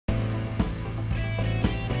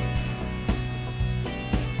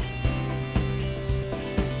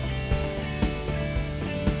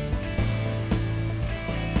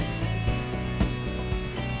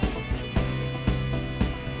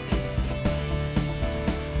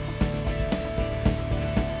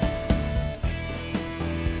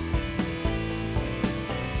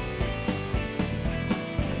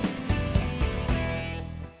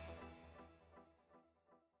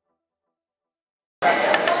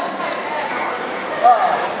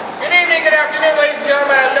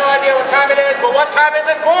is, but what time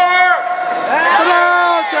is it for?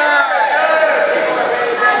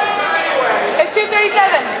 It's 2:37.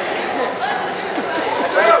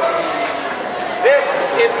 So,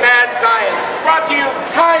 this is Mad Science, brought to you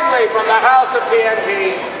kindly from the House of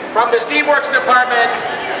TNT, from the Steamworks department.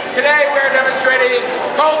 Today we're demonstrating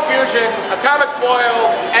cold fusion, atomic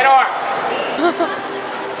foil, and ARCs.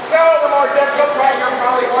 So the more difficult part you're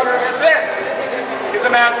probably wondering is this, is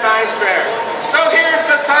a Mad Science Fair. So here's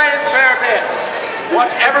the science fair bit.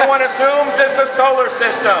 What everyone assumes is the solar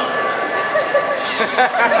system.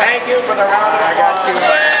 Thank you for the round of applause.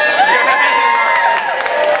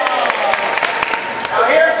 So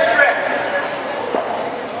here's the trick.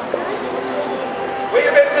 We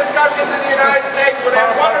have been in discussions in the United States with a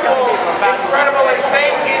wonderful, incredible,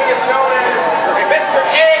 insane genius known as Mr.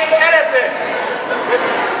 A.R.S.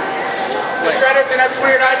 Mr. Edison has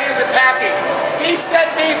weird ideas in packing. He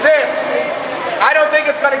sent me this. I don't think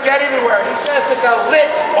it's going to get anywhere. He says it's a lit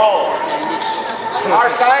bulb. Our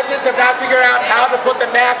scientists have not figured out how to put the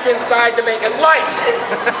match inside to make it light.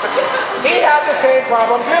 He had the same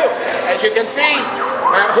problem too. As you can see,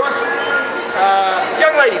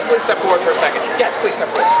 young ladies, please step forward for a second. Yes, please step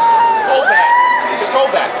forward. Hold that. Just hold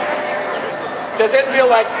that. Does it feel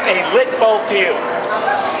like a lit bulb to you?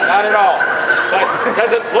 Not at all. But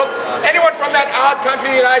does it look... Anyone from that odd country,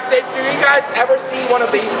 the United States, do you guys ever see one of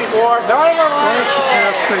these before? No. Oh,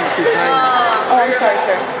 I'm sorry,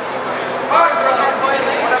 sir. One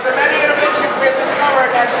of the many innovations we have discovered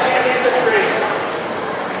actually in the industry.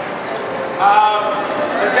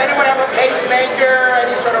 Does anyone have a pacemaker,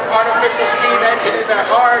 any sort of artificial steam engine in their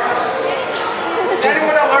hearts? Is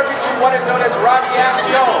anyone allergic to what is known as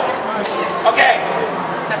radiation? Okay.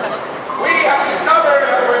 We have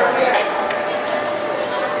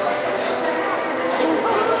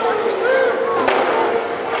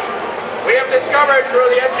discovered through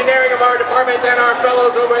the engineering of our department and our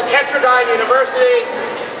fellows over at Heterodyne University,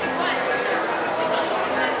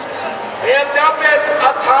 we have dubbed this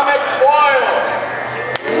atomic foil.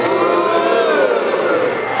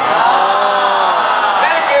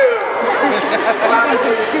 Thank you.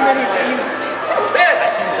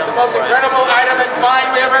 This is the most incredible item and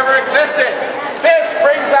find we have ever existed. This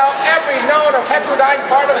brings out every known heterodyne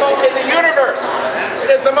particle in the universe.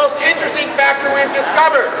 It is the most interesting factor we've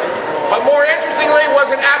discovered. But more interestingly was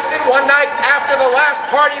an accident one night after the last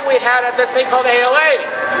party we had at this thing called ALA.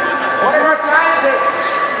 One of our scientists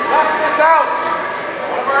left this out.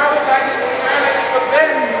 One of our other scientists experimented with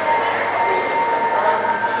this.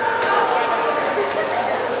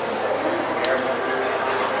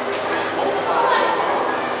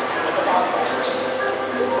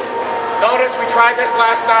 Notice we tried this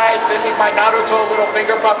last night. This is my Naruto little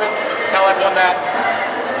finger puppet. Tell everyone that.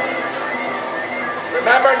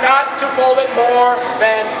 Remember not to fold it more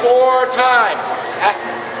than 4 times.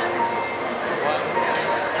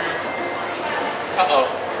 Uh-oh.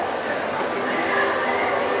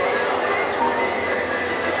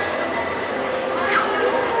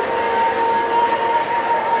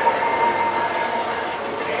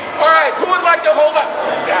 All right, who would like to hold on?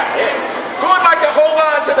 Who would like to hold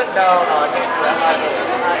on to the... No, I can't do that.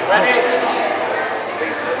 All right, ready?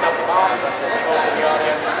 Please lift up the box. Show to the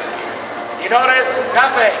audience. You notice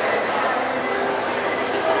nothing.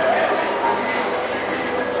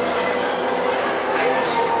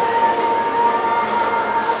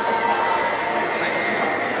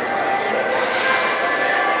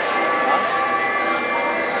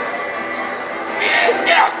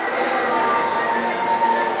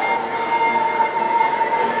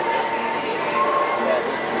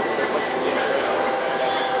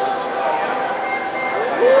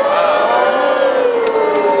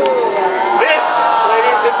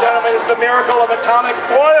 Gentlemen, is the miracle of atomic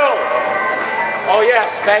foil. Oh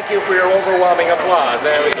yes, thank you for your overwhelming applause.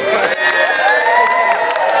 There we go.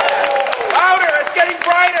 Louder, it's getting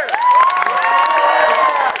brighter.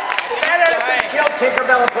 And Edison killed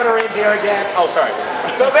Tinkerbell and put her in here again. Oh, sorry.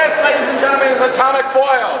 So this, ladies and gentlemen, is atomic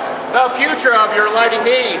foil, the future of your lighting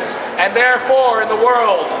needs, and therefore in the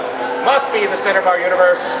world must be the center of our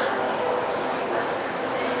universe.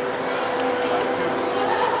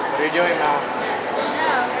 What are you doing now?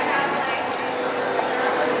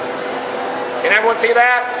 Can everyone see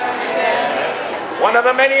that? One of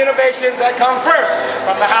the many innovations that come first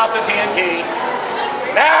from the House of TNT.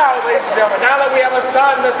 Now, ladies and gentlemen, now that we have a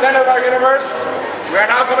sun, the center of our universe, we are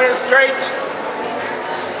now coming in straight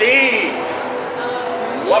steam.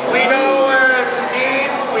 What we know as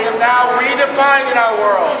steam, we have now redefined in our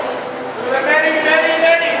world. Through the many, many,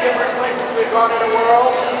 many different places we've gone in the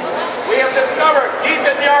world, we have discovered deep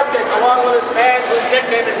in the Arctic, along with this man whose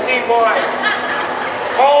nickname is Steve Boy,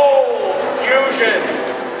 cold fusion.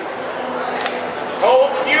 Cold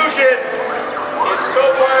fusion is, so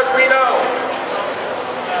far as we know,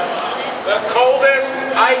 the coldest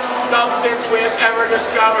ice substance we have ever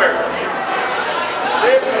discovered.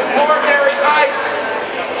 This ordinary ice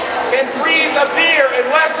can freeze a beer in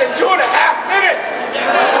less than 2.5 minutes.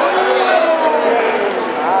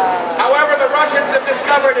 However, the Russians have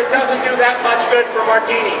discovered it doesn't do that much good for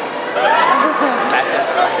martinis.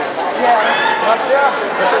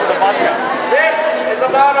 This is a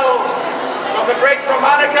bottle from the great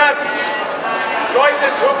Romanicus,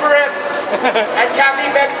 Joyce's Hooperus, and Kathy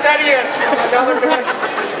Bexnetius from another dimension.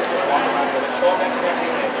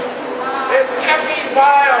 This empty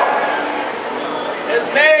vial is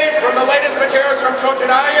made from the latest materials from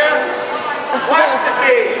Trojanarius,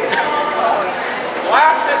 plasticine.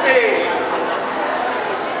 Plasticine.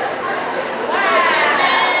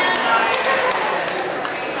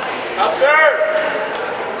 Observe.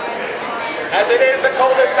 As it is the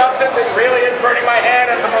coldest substance, it really is burning my hand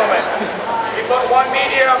at the moment. You put one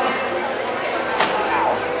medium,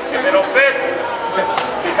 if it'll fit,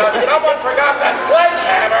 because someone forgot the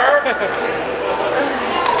sledgehammer.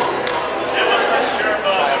 It was the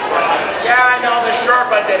Sherpa. Yeah, I know, the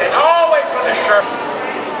Sherpa did it. Always with the Sherpa.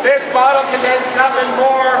 This bottle contains nothing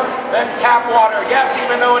more than tap water. Yes,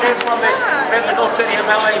 even though it is from this mythical city of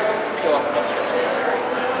LA.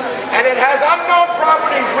 And it has unknown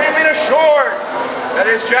properties. We've been assured that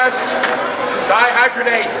it's just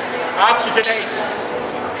dihydrogenates, oxygenates,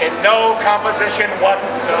 in no composition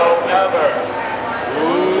whatsoever.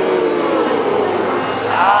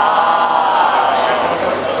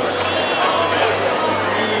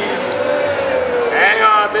 Hang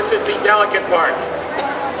on, this is the delicate part.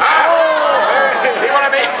 There it is. See what I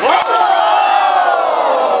mean? Whoa!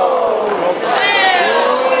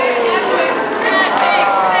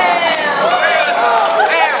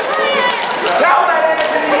 Tell that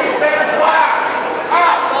entity he's made of glass.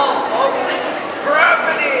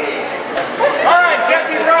 Brevity. All right, guess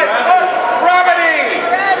he's right. Look, Brevity.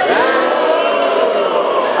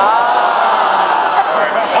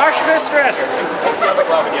 Harsh mistress.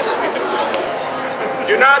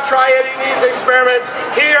 Do not try any of these experiments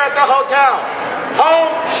here at the hotel.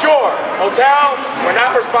 Home, sure. Hotel, we're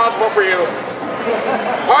not responsible for you.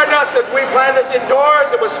 Pardon us if we planned this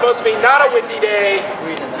indoors. It was supposed to be not a windy day.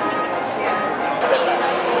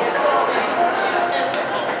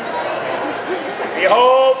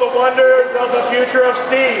 Behold the wonders of the future of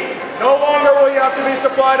steam. No longer will you have to be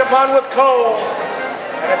supplied upon with coal.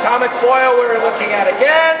 And atomic foil we're looking at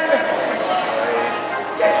again.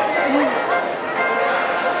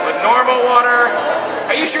 With normal water.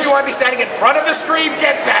 Are you sure you want to be standing in front of the stream?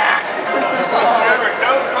 Get back! Remember,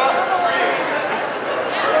 don't cross the streams.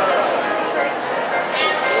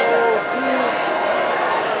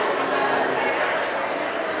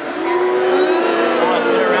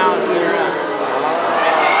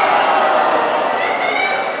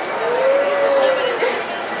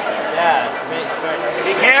 If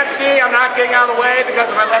you can't see, I'm not getting out of the way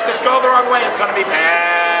because if I let this go the wrong way, it's going to be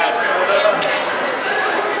bad.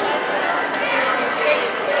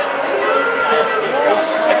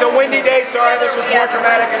 It's a windy day, sorry, this was more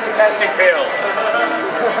dramatic in the testing field.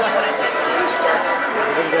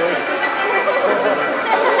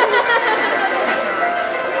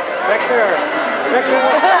 Victor.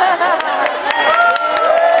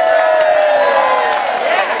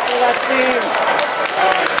 Let's see.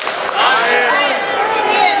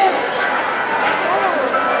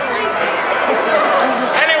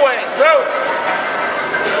 Anyway, so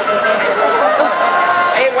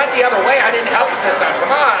it went the other way. I didn't help you this time.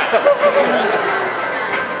 Come on.